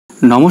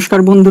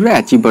नमस्कार बंधुरा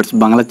अचिवर्स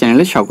बांगला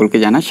चैनले सकलके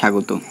जानाई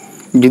स्वागत।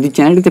 यदि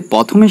चैनलটিতে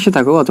प्रथम एसे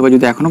থাকো अथवा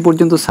যদি এখনো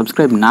পর্যন্ত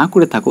সাবস্ক্রাইব না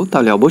করে থাকো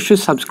তাহলে অবশ্যই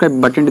সাবস্ক্রাইব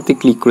বাটনটিতে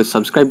ক্লিক করে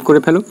সাবস্ক্রাইব করে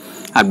ফেলো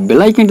আর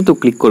বেল আইকনটিতে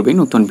ক্লিক করবে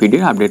নতুন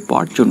ভিডিও আপডেট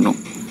পাওয়ার জন্য।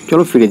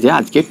 চলো ফিরে যাই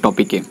আজকের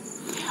টপিকে।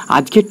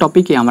 আজকের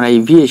টপিকে আমরা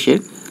ইভিএস এর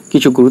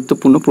কিছু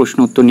গুরুত্বপূর্ণ প্রশ্ন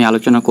উত্তর নিয়ে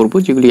আলোচনা করব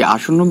যেগুলি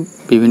আসন্ন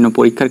বিভিন্ন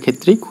পরীক্ষার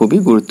ক্ষেত্রেই খুবই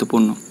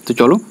গুরুত্বপূর্ণ। তো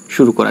চলো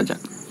শুরু করা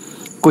যাক।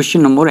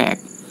 কোশ্চেন নম্বর 1,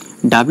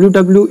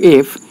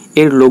 WWF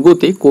এর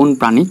লোগোতে কোন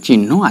প্রাণীর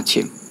চিহ্ন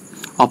আছে?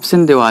 অপশন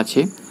দেওয়া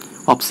আছে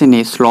option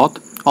A sloth,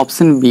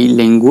 option B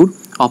langur,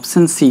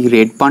 option C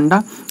red panda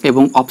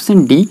এবং অপশন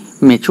ডি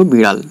মেছো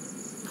বিড়াল।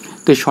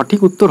 তো সঠিক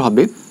উত্তর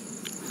হবে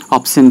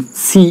অপশন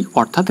সি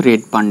অর্থাৎ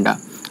রেড পান্ডা।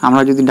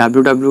 আমরা যদি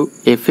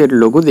WWF এর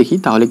লোগো দেখি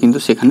তাহলে কিন্তু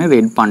সেখানে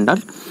রেড পান্ডার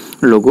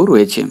লোগো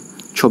রয়েছে,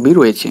 ছবি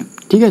রয়েছে,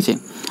 ঠিক আছে।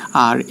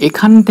 আর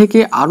এখান থেকে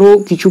আরও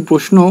কিছু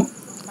প্রশ্ন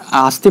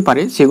আসতে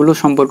পারে সেগুলো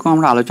সম্পর্কে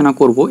আমরা আলোচনা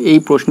করব। এই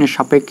প্রশ্নের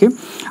সাপেক্ষে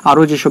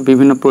আরও যেসব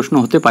বিভিন্ন প্রশ্ন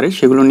হতে পারে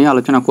সেগুলো নিয়ে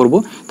আলোচনা করব।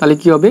 তাহলে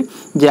কি হবে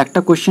যে একটা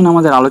কোশ্চেন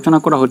আমাদের আলোচনা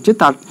করা হচ্ছে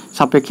তার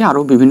সাপেক্ষে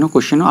আরও বিভিন্ন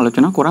কোশ্চেনও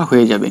আলোচনা করা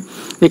হয়ে যাবে।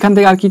 এখান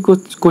থেকে আর কি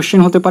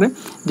কোশ্চেন হতে পারে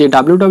যে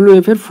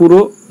WWF এর পুরো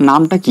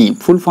নামটা কি,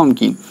 ফুল ফর্ম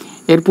কি?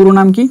 এর পুরো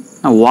নাম কি?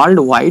 World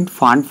wide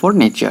fund for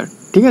nature,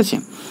 ঠিক আছে।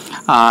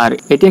 আর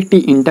এটি একটি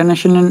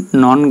ইন্টারন্যাশনাল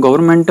নন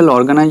গভর্নমেন্টাল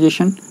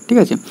অর্গানাইজেশন, ঠিক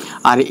আছে।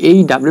 আর এই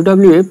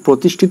WWF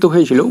প্রতিষ্ঠিত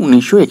হয়েছিল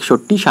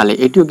 1961 সালে,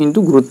 এটিও কিন্তু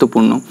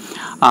গুরুত্বপূর্ণ।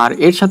 আর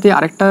এর সাথে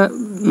আরেকটা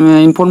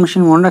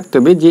ইনফরমেশন মনে রাখতে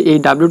হবে যে এই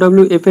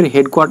WWF এর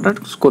হেডকোয়ার্টার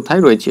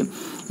কোথায় রয়েছে?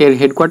 এর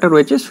হেডকোয়ার্টার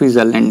রয়েছে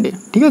সুইজারল্যান্ডে,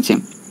 ঠিক আছে।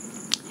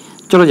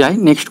 চলো যাই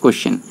next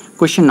question.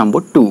 Question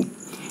number 2,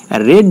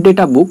 red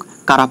data book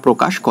কারা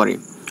প্রকাশ করে?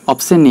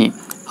 Option A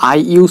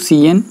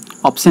IUCN,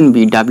 option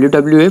B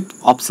WWF,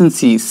 option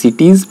C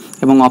সিটিজ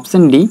এবং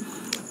অপশন ডি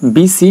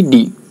BCD।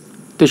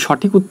 তো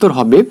সঠিক উত্তর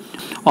হবে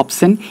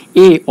অপশন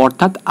এ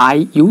অর্থাৎ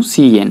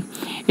IUCN।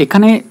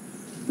 এখানে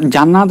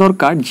জানা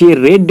দরকার যে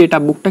রেড ডেটা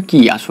বুকটা কি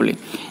আসলে।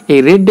 এই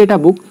রেড ডেটা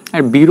বুক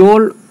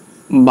বিরল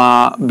বা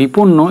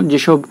বিপন্ন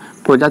যেসব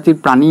প্রজাতির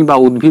প্রাণী বা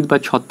উদ্ভিদ বা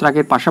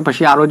ছত্রাকের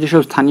পাশাপাশি আরও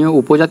যেসব স্থানীয়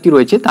উপজাতি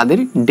রয়েছে তাদের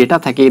ডেটা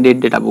থাকে এই রেড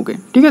ডেটা বুকে,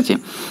 ঠিক আছে।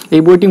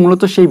 এই বইটি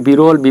মূলত সেই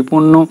বিরল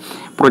বিপন্ন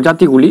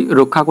প্রজাতিগুলি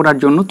রক্ষা করার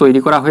জন্য তৈরি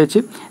করা হয়েছে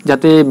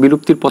যাতে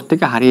বিলুপ্তির পথ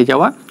থেকে হারিয়ে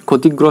যাওয়া,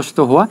 ক্ষতিগ্রস্ত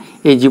হওয়া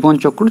এই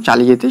জীবনচক্র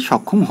চালিয়ে যেতে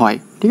সক্ষম হয়,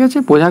 ঠিক আছে।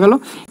 বোঝা গেল?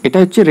 এটা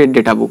হচ্ছে রেড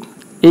ডেটা বুক।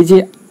 এই যে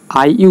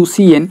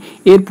IUCN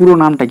এর পুরো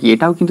নামটা কি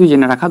এটাও কিন্তু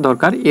জেনে রাখা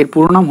দরকার। এর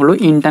পুরো নাম হলো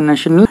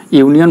international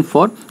union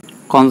for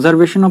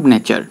conservation of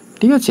nature,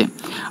 ঠিক আছে।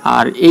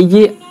 আর এই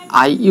যে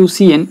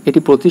IUCN এটি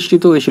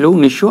প্রতিষ্ঠিত হয়েছিল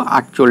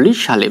 1948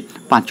 সালে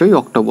 5ই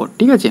অক্টোবর,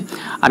 ঠিক আছে।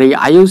 আর এই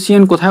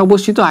IUCN কোথায়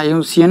অবস্থিত?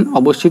 IUCN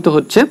অবস্থিত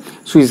হচ্ছে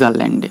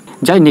সুইজারল্যান্ডে।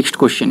 যাই নেক্সট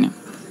কোশ্চেনে।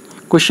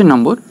 কোশ্চেন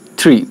নম্বর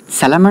 3,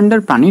 স্যালামান্ডার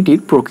প্রাণীটির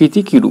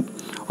প্রকৃতি কীরূপ?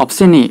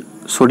 অপশন এ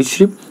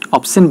সরীসৃপ,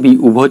 অপশন বি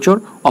উভচর,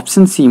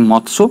 অপশন সি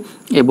মৎস্য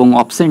এবং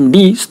অপশন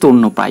ডি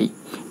স্তন্যপ্রায়ী।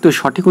 তো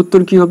সঠিক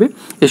উত্তর কি হবে?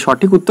 এর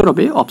সঠিক উত্তর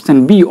হবে অপশন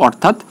বি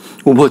অর্থাৎ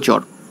উভচর,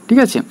 ঠিক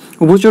আছে।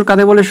 উভচর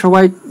কাদের বলে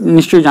সবাই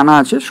নিশ্চয়ই জানা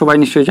আছে, সবাই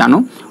নিশ্চয়ই জানো।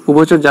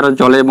 উভচর যারা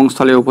জলে এবং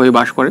স্থলে উভয়ে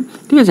বাস করে,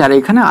 ঠিক আছে। আর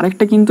এখানে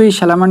আরেকটা কিন্তু এই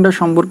স্যালামান্ডার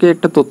সম্পর্কে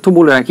একটা তথ্য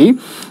বলে রাখি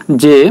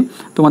যে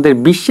তোমাদের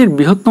বিশ্বের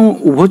বৃহত্তম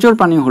উভচর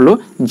প্রাণী হলো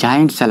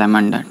জায়ান্ট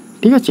স্যালামান্ডার,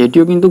 ঠিক আছে।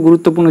 এটিও কিন্তু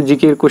গুরুত্বপূর্ণ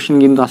জিকে এর কোশ্চেন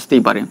কিন্তু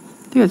আসতেই পারে,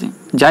 ঠিক আছে।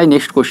 যাই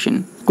নেক্সট কোশ্চেন।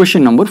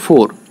 কোশ্চেন নম্বর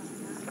 4,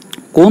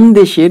 কোন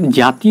দেশের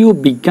জাতীয়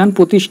বিজ্ঞান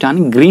প্রতিষ্ঠান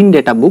গ্রিন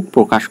ডেটা বুক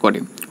প্রকাশ করে?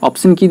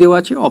 অপশন কি দেওয়া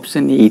আছে?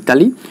 Option A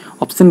Italy,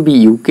 option B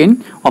Ukraine,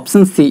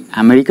 option C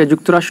America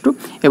যুক্তরাষ্ট্র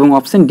এবং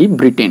অপশন ডি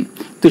ব্রিটেন।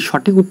 তো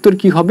সঠিক উত্তর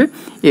কি হবে?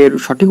 এর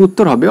সঠিক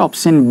উত্তর হবে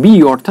অপশন বি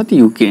অর্থাৎ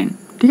ইউক্রেন,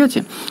 ঠিক আছে।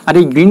 আর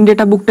এই গ্রিন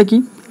ডেটা বুকটা কি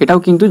এটাও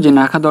কিন্তু জেনে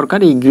রাখা দরকার।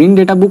 এই গ্রিন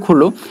ডেটা বুক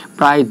হলো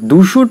প্রায়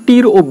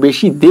 200টিরও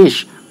বেশি দেশ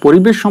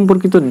পরিবেশ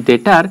সম্পর্কিত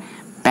ডেটার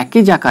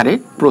প্যাকেজ আকারে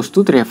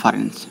প্রস্তুত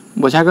রেফারেন্স।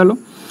 বোঝা গেল?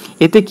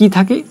 এতে কি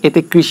থাকে? এতে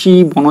কৃষি,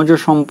 বনজ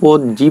সম্পদ,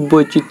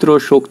 জীববৈচিত্র্য,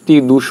 শক্তি,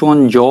 দূষণ,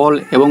 জল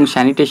এবং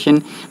স্যানিটেশন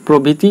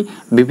প্রভৃতি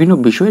বিভিন্ন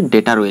বিষয়ের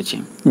ডেটা রয়েছে।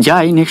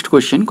 যাই নেক্সট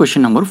কোশ্চেন।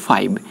 কোশ্চেন নম্বর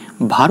 5,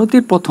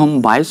 ভারতের প্রথম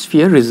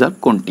বায়োস্ফিয়ার রিজার্ভ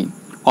কোনটি?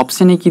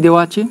 অপশন এ কি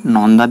দেওয়া আছে?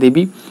 নন্দা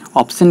দেবী,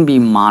 অপশন বি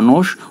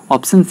মানস,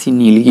 অপশন সি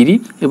নীলগিরি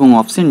এবং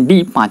অপশন ডি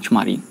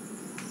পাঁচমারি।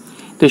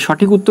 তো এই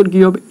সঠিক উত্তর কি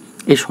হবে?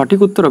 এই সঠিক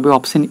উত্তর হবে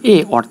অপশন এ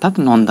অর্থাৎ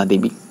নন্দা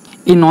দেবী।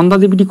 এই নন্দা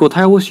দেবীটি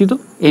কোথায় অবস্থিত?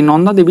 এই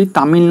নন্দা দেবী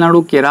তামিলনাড়ু,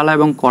 কেরালা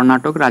এবং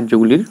কর্ণাটক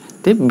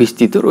রাজ্যগুলিতে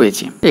বিস্তৃত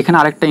রয়েছে। এখানে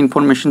আরেকটা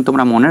ইনফরমেশন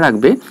তোমরা মনে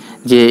রাখবে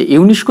যে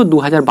ইউনেস্কো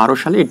 2012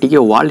 সালে এটিকে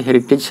ওয়ার্ল্ড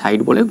হেরিটেজ সাইট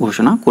বলে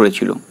ঘোষণা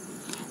করেছিল।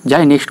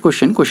 যাই নেক্সট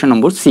কোশ্চেন। কোশ্চেন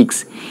নম্বর 6,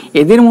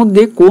 এদের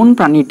মধ্যে কোন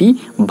প্রাণীটি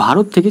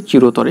ভারত থেকে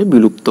চিরতরে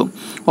বিলুপ্ত?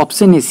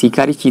 অপশন এ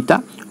শিকারি চিতা,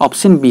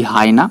 অপশন বি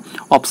হায়না,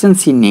 অপশন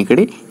সি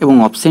নেকড়ে এবং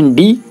অপশন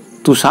ডি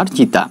তুষার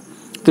চিতা।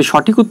 তো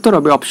সঠিক উত্তর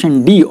হবে অপশন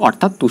ডি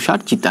অর্থাৎ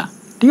তুষার চিতা,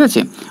 ঠিক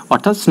আছে,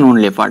 অর্থাৎ স্নো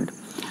লেপার্ড।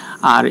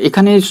 আর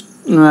এখানে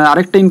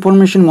আরেকটা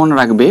ইনফরমেশন মনে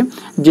রাখবে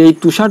যে এই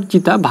তুষার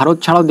চিতা ভারত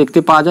ছাড়াও দেখতে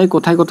পাওয়া যায়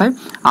কোথায় কোথায়?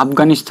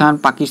 আফগানিস্তান,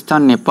 পাকিস্তান,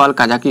 নেপাল,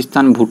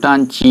 কাজাকিস্তান, ভুটান,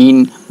 চীন,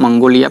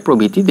 মঙ্গোলিয়া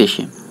প্রভৃতি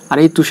দেশে। আর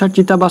এই তুষার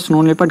চিতা বা স্নো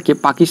লেপার্ডকে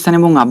পাকিস্তান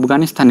এবং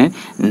আফগানিস্তানের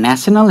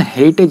ন্যাশনাল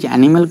হেরিটেজ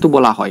অ্যানিমেল তো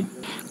বলা হয়।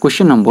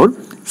 Question number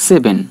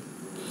 7,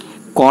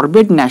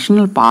 Corbett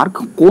national park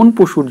কোন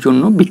পশুর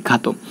জন্য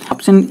বিখ্যাত?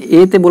 অপশন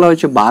এ তে বলা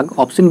হয়েছে বাঘ,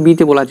 অপশন বি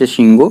তে বলা হয়েছে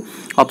সিংহ,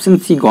 অপশন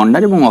সি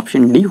গন্ডার এবং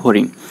অপশন ডি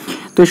হরিণ।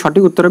 তো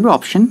সঠিক উত্তর হবে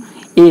অপশন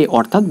এ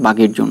অর্থাৎ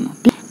বাঘের জন্য।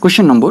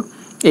 কোশ্চেন নম্বর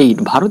 8,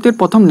 ভারতের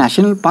প্রথম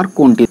ন্যাশনাল পার্ক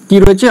কোনটি? কি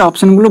রয়েছে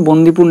অপশনগুলো?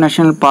 Bandipur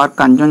national park,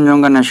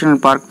 Kanchenjunga national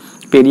park,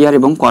 Periyar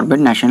এবং Corbett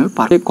national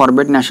park.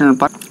 Corbett national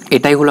park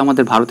এটাই হলো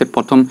আমাদের ভারতের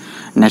প্রথম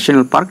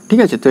ন্যাশনাল পার্ক, ঠিক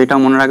আছে? তো এটা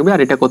মনে রাখবে। আর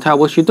এটা কোথায়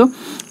অবস্থিত?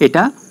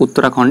 এটা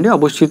উত্তরাখণ্ডে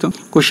অবস্থিত।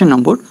 কোশ্চেন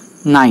নম্বর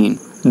 9,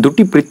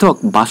 দুটি পৃথক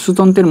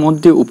বাস্তুতন্ত্রের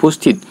মধ্যে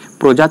উপস্থিত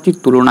প্রজাতির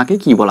তুলনাকে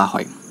কি বলা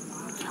হয়?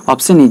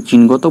 অপশন এ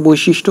জিনগত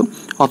বৈশিষ্ট্য,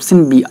 অপশন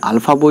বি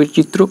আলফা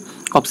বৈচিত্র্য,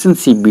 অপশন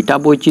সি বিটা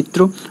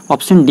বৈচিত্র্য,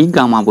 অপশন ডি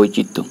গামা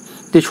বৈচিত্র্য।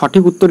 তো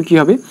সঠিক উত্তর কি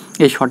হবে?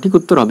 এই সঠিক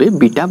উত্তর হবে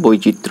বিটা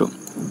বৈচিত্র্য।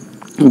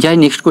 যাই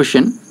নেক্সট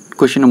কোশ্চেন।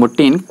 কোশ্চেন নম্বর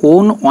 10,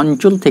 কোন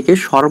অঞ্চল থেকে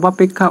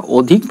সর্বাপেক্ষা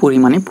অধিক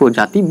পরিমাণে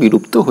প্রজাতি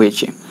বিলুপ্ত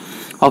হয়েছে?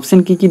 অপশন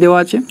কি দেওয়া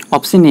আছে?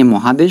 অপশন এ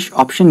মহাদেশ,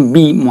 অপশন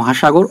বি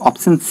মহাসাগর,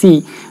 অপশন সি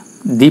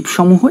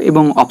দ্বীপসমূহ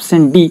এবং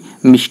অপশন ডি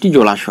মিষ্টি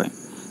জলাশয়।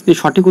 এই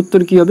সঠিক উত্তর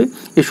কি হবে?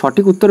 এই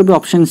সঠিক উত্তর হবে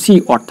অপশন সি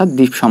অর্থাৎ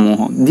দ্বীপসমূহ।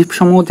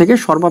 দ্বীপসমূহ থেকে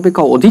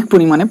সর্বাপেক্ষা অধিক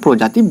পরিমাণে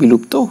প্রজাতি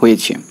বিলুপ্ত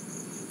হয়েছে।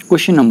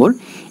 কোশ্চেন নম্বর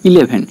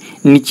 11,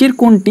 নিচের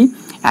কোনটি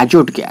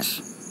অ্যাজোট gas?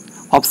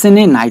 Option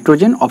A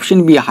nitrogen, option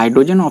B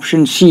hydrogen,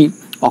 option C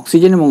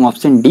oxygen এবং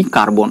অপশন ডি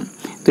কার্বন।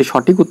 তো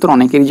সঠিক উত্তর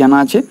অনেকেরই জানা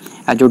আছে,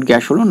 অ্যাজোট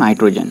গ্যাস হলো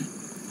নাইট্রোজেন।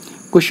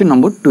 কোশ্চেন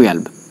নম্বর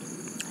 12,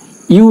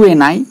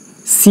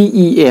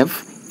 UNICEF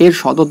এর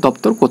সদর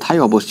দপ্তর কোথায়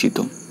অবস্থিত?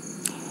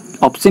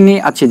 অপশন এ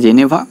আছে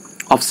Geneva,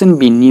 option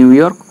B new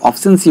York,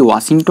 option C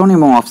Washington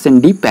এবং অপশন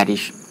ডি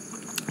প্যারিস।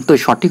 তো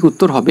সঠিক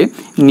উত্তর হবে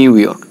নিউ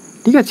ইয়র্ক,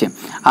 ঠিক আছে?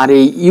 আর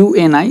এই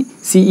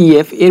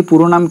UNICEF এর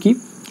পুরো নাম কি?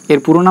 এর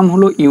পুরো নাম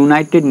হলো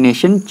ইউনাইটেড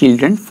নেশন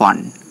চিলড্রেন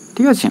ফান্ড,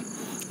 ঠিক আছে?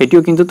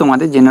 এটিও কিন্তু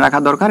তোমাদের জেনে রাখা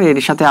দরকার। এর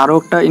সাথে আরও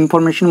একটা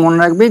ইনফরমেশন মনে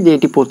রাখবে যে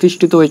এটি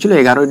প্রতিষ্ঠিত হয়েছিল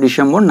 11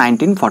 ডিসেম্বর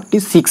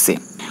 1946-এ।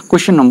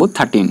 কোশ্চেন নম্বর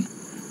 13,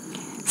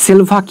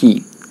 সেলভা কি?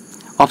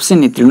 অপশন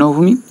এ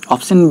তৃণভূমি,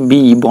 অপশন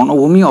বি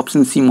বনভূমি,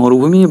 অপশন সি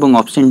মরুভূমি এবং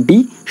অপশন ডি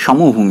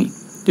সমভূমি।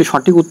 তো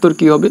সঠিক উত্তর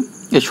কি হবে?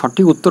 এর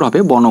সঠিক উত্তর হবে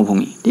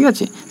বনভূমি, ঠিক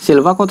আছে?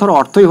 সেলভা কথার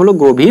অর্থই হলো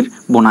গভীর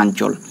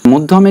বনাঞ্চল।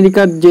 মধ্য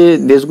আমেরিকার যে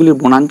দেশগুলির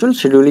বনাঞ্চল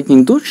সেগুলি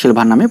কিন্তু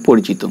সেলভা নামে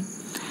পরিচিত।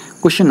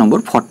 কোশ্চেন নম্বর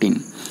 14,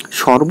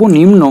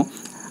 সর্বনিম্ন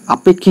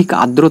আপেক্ষিক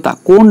আর্দ্রতা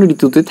কোন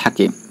ঋতুতে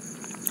থাকে?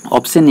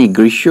 অপশন এ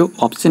গ্রীষ্ম,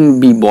 অপশন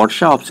বি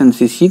বর্ষা, অপশন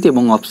সি শীত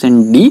এবং অপশন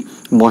ডি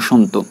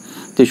বসন্ত।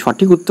 তো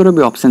সঠিক উত্তর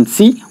হবে অপশন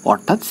সি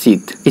অর্থাৎ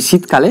শীত। এই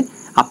শীতকালে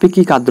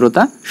আপেক্ষিক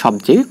আর্দ্রতা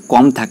সবচেয়ে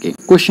কম থাকে।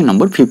 কোশ্চেন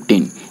নম্বর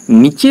 15,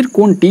 নিচের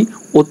কোনটি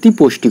অতি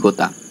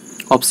পৌষ্টিকতা?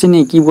 অপশন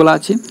এ কি বলা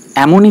আছে?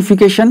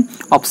 Ammonification,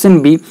 option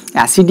B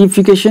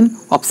acidification,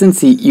 option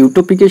C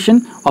ইউটোপিকেশন,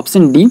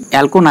 option D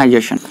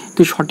অ্যালকোনাইজেশন।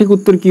 তো সঠিক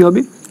উত্তর কি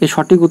হবে? এই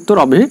সঠিক উত্তর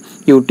হবে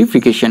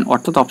ইউটিফিকেশন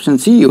অর্থাৎ অপশন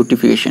সি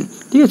ইউটিফিকেশন,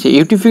 ঠিক আছে?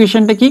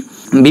 ইউটিফিকেশনটা কি?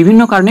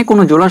 বিভিন্ন কারণে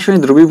কোনো জলাশয়ে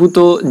দ্রবীভূত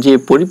যে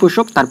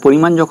পরিপোষক তার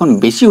পরিমাণ যখন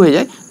বেশি হয়ে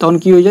যায় তখন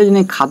কি হয়ে যায়? যে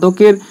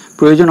খাদকের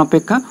প্রয়োজন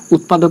অপেক্ষা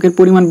উৎপাদকের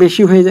পরিমাণ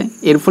বেশি হয়ে যায়।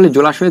 এর ফলে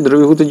জলাশয়ে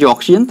দ্রবীভূত যে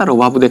অক্সিজেন তার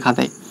অভাব দেখা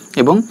দেয়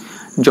এবং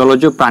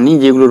জলজ প্রাণী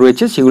যেগুলো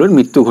রয়েছে সেগুলোর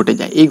মৃত্যু ঘটে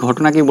যায়। এই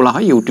ঘটনাকে বলা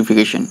হয়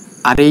ইউটিফিকেশন।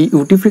 আর এই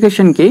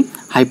ইউটিফিকেশনকে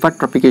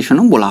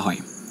হাইপারট্রফিকেশনও বলা হয়।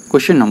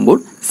 কোশ্চেন নম্বর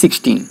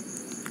 16,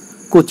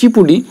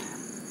 কুচিপুড়ি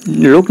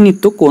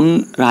লোকনৃত্য কোন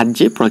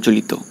রাজ্যে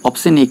প্রচলিত?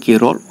 Option A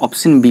Kerala,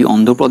 option B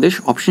Andhra Pradesh,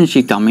 option C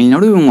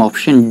Tamil Nadu এবং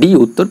অপশন ডি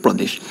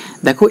উত্তরপ্রদেশ।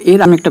 দেখো এর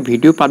আমি একটা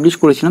ভিডিও পাবলিশ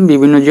করেছিলাম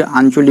বিভিন্ন যে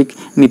আঞ্চলিক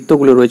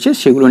নৃত্যগুলো রয়েছে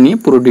সেগুলো নিয়ে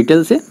পুরো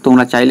ডিটেলসে,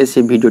 তোমরা চাইলে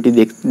সেই ভিডিওটি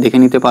দেখে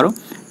নিতে পারো,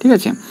 ঠিক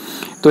আছে?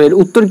 তো এর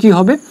উত্তর কি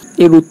হবে?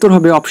 এর উত্তর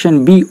হবে অপশন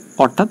বি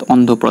অর্থাৎ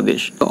অন্ধ্রপ্রদেশ।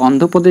 তো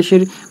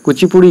অন্ধ্রপ্রদেশের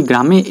কুচিপুড়ি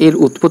গ্রামে এর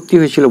উৎপত্তি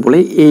হয়েছিল বলে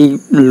এই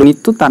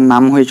নৃত্য তার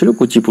নাম হয়েছিল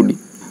কুচিপুড়ি।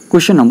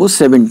 কোশ্চেন নম্বর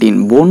 17,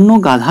 বন্য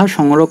গাধা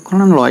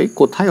সংরক্ষণালয়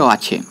কোথায়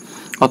আছে?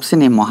 Option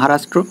A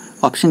Maharashtra,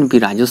 option B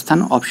Rajasthan,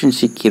 option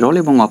C Kerala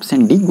এবং অপশন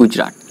ডি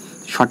গুজরাট।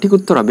 সঠিক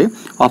উত্তর হবে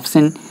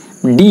অপশন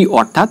ডি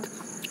অর্থাৎ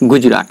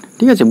গুজরাট,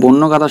 ঠিক আছে?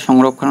 বন্য গাধা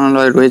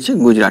সংরক্ষণালয় রয়েছে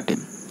গুজরাটে।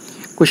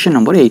 কোশ্চেন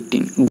নম্বর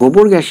 18,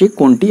 গোবর গ্যাসে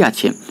কোনটি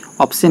আছে?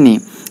 Option A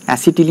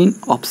acetylene,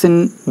 option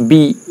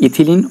B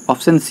ethylene,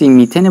 option C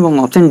methane এবং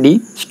অপশন ডি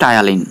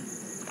স্টায়ালিন।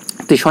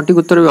 তো সঠিক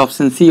উত্তর হবে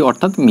অপশন সি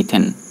অর্থাৎ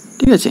মিথেন,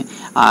 ঠিক আছে?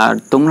 আর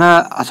তোমরা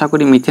আশা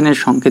করি মিথেনের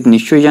সংকেত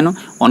নিশ্চয়ই জানো।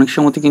 অনেক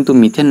সময় কিন্তু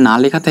মিথেন না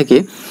লেখা থেকে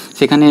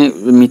সেখানে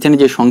মিথেনের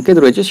যে সংকেত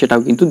রয়েছে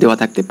সেটাও কিন্তু দেওয়া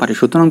থাকতে পারে।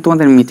 সুতরাং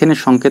তোমাদের মিথেনের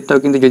সংকেতটাও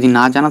কিন্তু যদি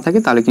না জানা থাকে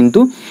তাহলে কিন্তু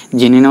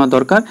জেনে নেওয়া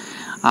দরকার।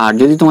 আর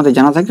যদি তোমাদের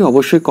জানা থাকে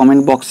অবশ্যই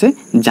কমেন্ট বক্সে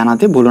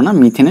জানাতে ভুলো না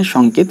মিথেনের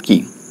সংকেত কি।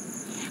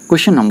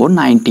 কোশ্চেন নম্বর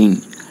 19,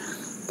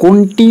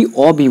 কোনটি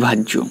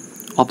অবিভাজ্য?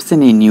 Option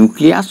A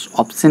nucleus,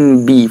 option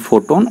B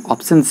photon,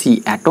 option C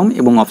atom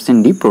এবং অপশন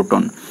ডি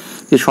প্রোটন।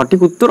 যে সঠিক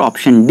উত্তর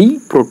অপশন ডি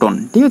প্রোটন,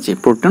 ঠিক আছে?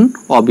 প্রোটন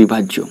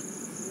অবিভাজ্য।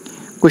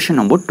 কোশ্চেন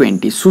নম্বর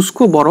 20, শুষ্ক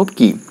বরফ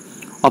কি?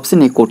 অপশন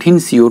এ কঠিন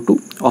CO2,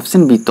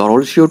 অপশন বি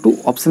তরল CO2,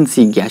 অপশন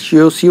সি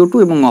গ্যাসীয় CO2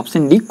 এবং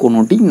অপশন ডি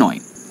কোনোটি নয়।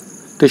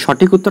 তো তো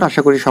সঠিক উত্তর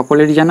আশা করি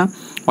সকলেরই জানা,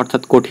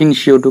 অর্থাৎ কঠিন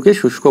CO2কে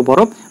শুষ্ক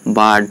বরফ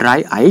বা ড্রাই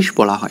আইস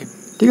বলা হয়।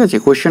 ঠিক আছে,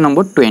 কোয়েশ্চেন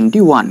নম্বর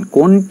 21,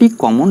 কোনটি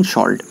common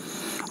salt?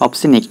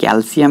 Option A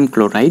calcium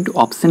chloride,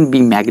 option B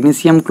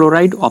magnesium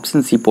chloride, option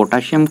C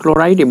potassium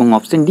chloride এবং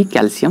অপশন ডি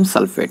ক্যালসিয়াম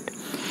সালফেট।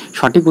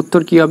 সঠিক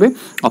উত্তর কি হবে?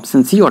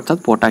 অপশন সি অর্থাৎ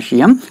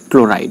পটাশিয়াম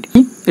ক্লোরাইড।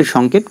 এর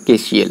সংকেত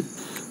KCl।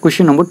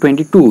 কোয়েশ্চেন নম্বর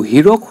 22,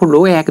 হীরক হলো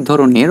এক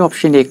ধরনের,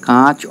 অপশন এ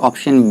কাঁচ,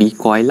 অপশন বি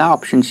কয়লা,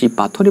 অপশন সি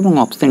পাথর এবং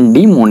অপশন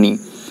ডি মণি।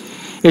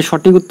 এর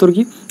সঠিক উত্তর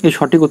কি? এর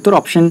সঠিক উত্তর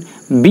অপশন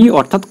বি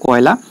অর্থাৎ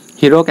কয়লা।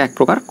 হীরক এক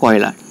প্রকার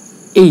কয়লা।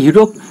 এই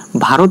হীরক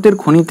ভারতের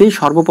খনিতেই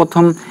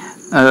সর্বপ্রথম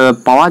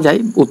পাওয়া যায়,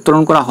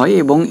 উত্তোলন করা হয়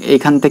এবং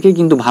এখান থেকে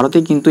কিন্তু ভারতে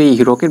কিন্তু এই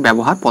হীরকের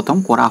ব্যবহার প্রথম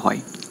করা হয়।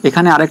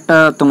 এখানে আরেকটা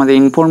তোমাদের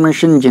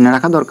ইনফরমেশন জেনে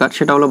রাখা দরকার,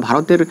 সেটা হলো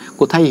ভারতের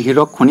কোথায়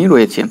হীরক খনি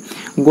রয়েছে।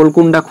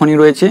 গোলকুন্ডা খনি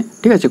রয়েছে,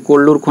 ঠিক আছে,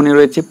 কোল্লুর খনি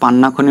রয়েছে,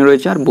 পান্না খনি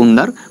রয়েছে আর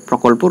বুন্দার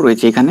প্রকল্প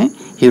রয়েছে, এখানে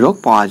হীরক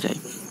পাওয়া যায়।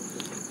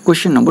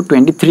 কোয়েশ্চেন নম্বর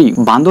 23,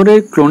 বাঁদরের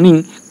ক্লোনিং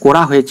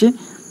করা হয়েছে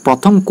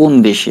প্রথম কোন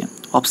দেশে?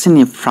 অপশন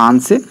এ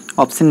ফ্রান্সে,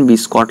 option B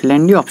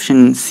স্কটল্যান্ডে, option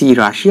C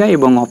Russia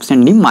এবং অপশন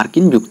ডি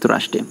মার্কিন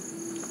যুক্তরাষ্ট্রে।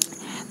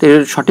 তো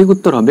এর সঠিক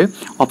উত্তর হবে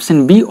অপশন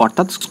বি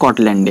অর্থাৎ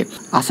স্কটল্যান্ডে।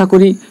 আশা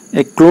করি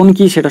ক্লোন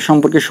কি সেটা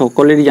সম্পর্কে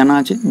সকলেরই জানা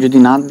আছে। যদি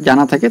না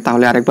জানা থাকে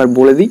তাহলে আরেকবার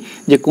বলে দিই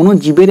যে কোনো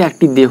জীবের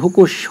একটি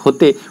দেহকোষ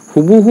হতে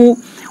হুবহু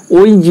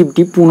ওই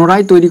জীবটি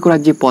পুনরায় তৈরি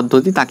করার যে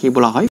পদ্ধতি তাকে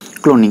বলা হয়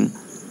ক্লোনিং।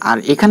 আর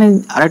এখানে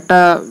আরেকটা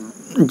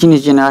জিনিস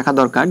জেনে রাখা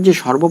দরকার যে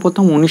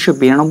সর্বপ্রথম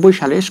 1992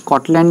 সালে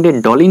স্কটল্যান্ডের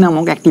ডলি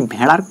নামক একটি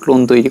ভেড়ার ক্লোন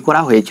তৈরি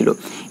করা হয়েছিল।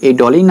 এই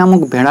ডলি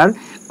নামক ভেড়ার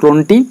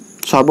ক্লোনটি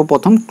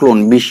সর্বপ্রথম ক্লোন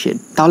বিশ্বের।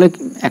 তাহলে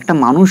একটা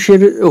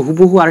মানুষের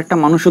হুবহু আরেকটা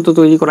মানুষও তো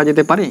তৈরি করা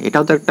যেতে পারে,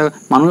 এটাও তো একটা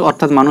মানুষ,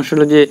 অর্থাৎ মানুষের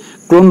যে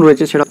ক্লোন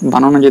রয়েছে সেটা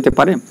বানানো যেতে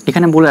পারে।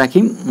 এখানে বলে রাখি,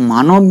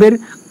 মানবের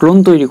ক্লোন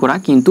তৈরি করা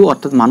কিন্তু,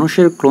 অর্থাৎ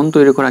মানুষের ক্লোন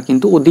তৈরি করা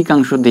কিন্তু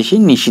অধিকাংশ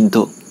দেশেই নিষিদ্ধ।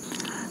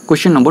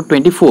 কোয়েশ্চেন নম্বর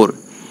 24,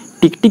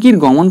 টিকটিকির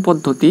গমন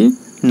পদ্ধতির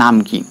নাম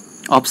কি?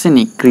 Option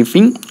A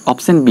creeping,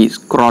 option B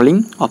scrolling,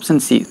 option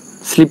C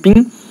sleeping,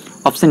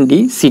 option D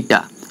সিটা।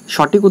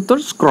 সঠিক উত্তর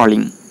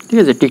স্ক্রলিং। ঠিক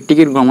আছে,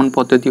 টিকটিকির গমন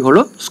পদ্ধতি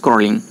হলো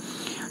স্ক্রলিং।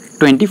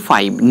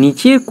 25,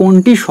 নিচের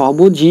কোনটি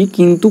স্বভোজী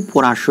কিন্তু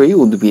পরাশয়ী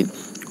উদ্ভিদ?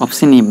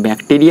 Option A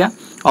bacteria,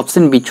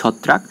 option B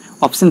ছত্রাক,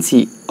 অপশন সি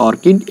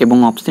অর্কিড এবং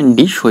অপশন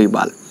ডি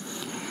শৈবাল।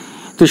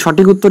 তো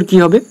সঠিক উত্তর কি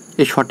হবে?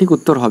 এর সঠিক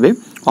উত্তর হবে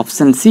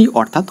অপশন সি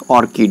অর্থাৎ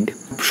অর্কিড।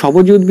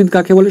 স্বভোজী উদ্ভিদ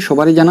কাকে বলে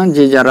সবারই জানা,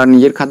 যে যারা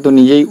নিজের খাদ্য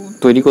নিজেই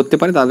তৈরি করতে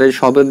পারে তাদের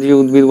স্বভোজী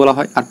উদ্ভিদ বলা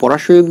হয়। আর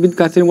পরাশয়ী উদ্ভিদ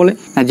কাকে বলে?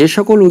 যে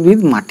সকল উদ্ভিদ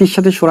মাটির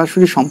সাথে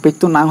সরাসরি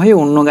সম্পৃক্ত না হয়ে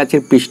অন্য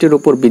গাছের পৃষ্ঠের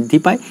ওপর বৃদ্ধি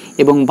পায়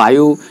এবং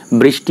বায়ু,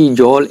 বৃষ্টি,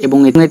 জল এবং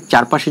এর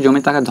চারপাশে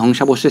জমে থাকা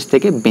ধ্বংসাবশেষ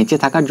থেকে বেঁচে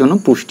থাকার জন্য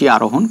পুষ্টি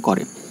আরোহণ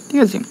করে। ঠিক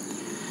আছে,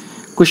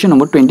 কোয়েশ্চেন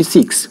নম্বর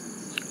 26,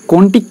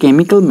 কোনটি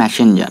chemical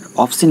Messenger?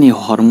 Option A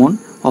hormone,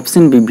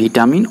 option B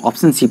vitamin,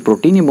 option C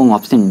protein এবং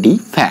অপশন ডি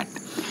ফ্যাট।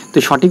 তো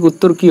সঠিক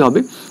উত্তর কি হবে?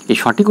 এই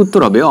সঠিক উত্তর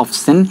হবে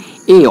অপশন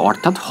এ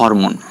অর্থাৎ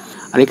হরমোন।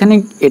 আর এখানে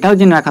এটাও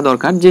জেনে রাখা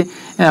দরকার যে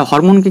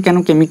হরমোনকে কেন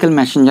কেমিক্যাল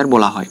মেসেঞ্জার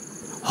বলা হয়।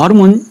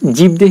 হরমোন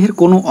জীবদেহের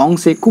কোনো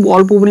অংশে খুব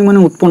অল্প পরিমাণে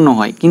উৎপন্ন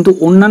হয়, কিন্তু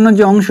অন্যান্য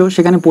যে অংশ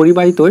সেখানে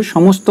পরিবাহিত হয়ে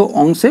সমস্ত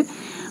অংশে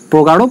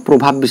প্রগাঢ়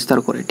প্রভাব বিস্তার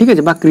করে, ঠিক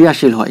আছে, বা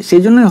ক্রিয়াশীল হয়।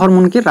 সেই জন্যই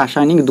হরমোনকে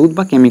রাসায়নিক দূত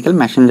বা কেমিক্যাল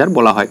মেসেঞ্জার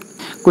বলা হয়।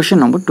 কোয়েশ্চেন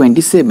নম্বর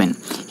 27,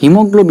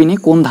 হিমোগ্লোবিনে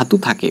কোন ধাতু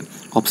থাকে?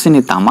 অপশন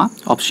এ তামা,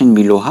 অপশন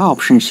বি লোহা,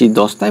 অপশন সি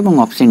দস্তা এবং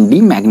অপশন ডি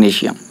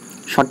ম্যাগনেসিয়াম।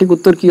 সঠিক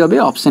উত্তর কি হবে?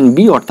 অপশন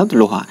বি অর্থাৎ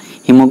লোহা।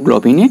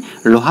 হিমোগ্লোবিনে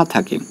লোহা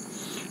থাকে।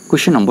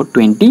 কোয়েশ্চেন নম্বর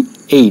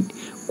 28,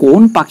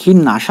 কোন পাখির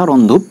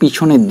নাসারন্ধ্র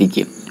পিছনের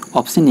দিকে?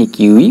 Option A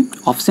kiwi,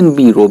 option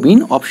B Robin,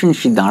 option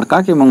C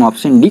দাঁড়কাক এবং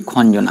অপশন ডি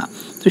খঞ্জনা।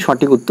 তো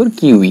সঠিক উত্তর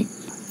কিউই।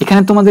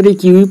 এখানে তোমাদের এই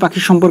কিউই পাখি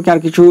সম্পর্কে আর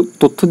কিছু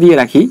তথ্য দিয়ে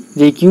রাখি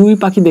যে এই কিউই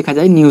পাখি দেখা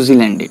যায়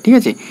নিউজিল্যান্ডে। ঠিক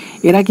আছে,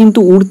 এরা কিন্তু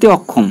উড়তে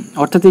অক্ষম,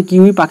 অর্থাৎ এই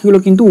কিউই পাখিগুলো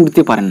কিন্তু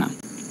উড়তে পারে না।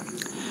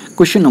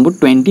 কোয়েশ্চেন নম্বর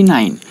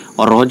 29,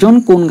 রজন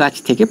কোন গাছ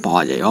থেকে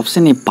পাওয়া যায়?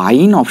 Option A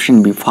pine, option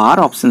be far,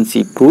 option C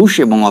প্রুশ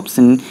এবং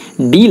অপশন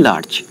ডি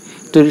লার্চ।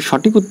 তো এর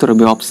সঠিক উত্তর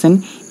হবে অপশন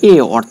এ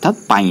অর্থাৎ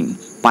পাইন।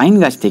 পাইন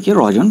গাছ থেকে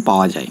রজন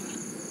পাওয়া যায়।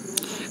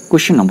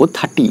 কোয়েশ্চেন নম্বর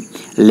 30,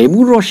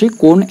 লেবুর রসে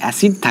কোন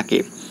অ্যাসিড থাকে?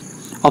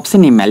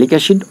 Option A malic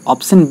acid,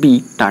 option B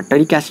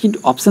tartaric acid,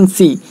 option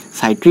C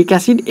citric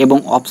acid এবং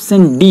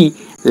অপশন ডি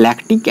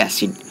ল্যাকটিক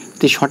অ্যাসিড।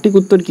 তো সঠিক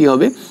উত্তর কি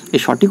হবে?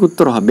 এর সঠিক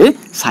উত্তর হবে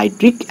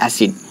সাইট্রিক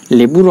অ্যাসিড।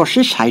 লেবুর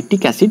রসে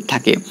সাইট্রিক অ্যাসিড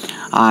থাকে।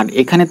 আর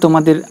এখানে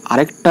তোমাদের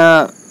আরেকটা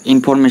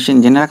ইনফরমেশন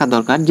জেনে রাখা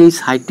দরকার যে এই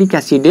সাইট্রিক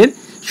অ্যাসিডের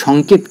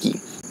সংকেত কি?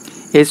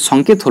 এর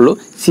সংকেত হলো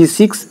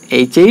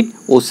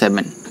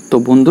C6H8O7। তো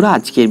বন্ধুরা,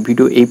 আজকের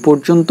ভিডিও এই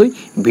পর্যন্তই।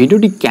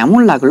 ভিডিওটি কেমন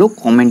লাগলো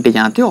কমেন্টে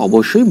জানাতে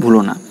অবশ্যই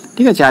ভুলো না।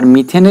 ঠিক আছে, আর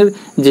মিথেনের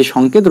যে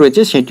সংকেত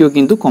রয়েছে সেটিও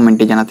কিন্তু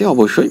কমেন্টে জানাতে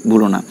অবশ্যই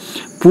ভুলো না।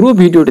 পুরো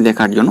ভিডিওটি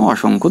দেখার জন্য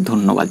অসংখ্য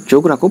ধন্যবাদ।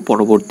 চোখ রাখো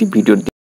পরবর্তী ভিডিওর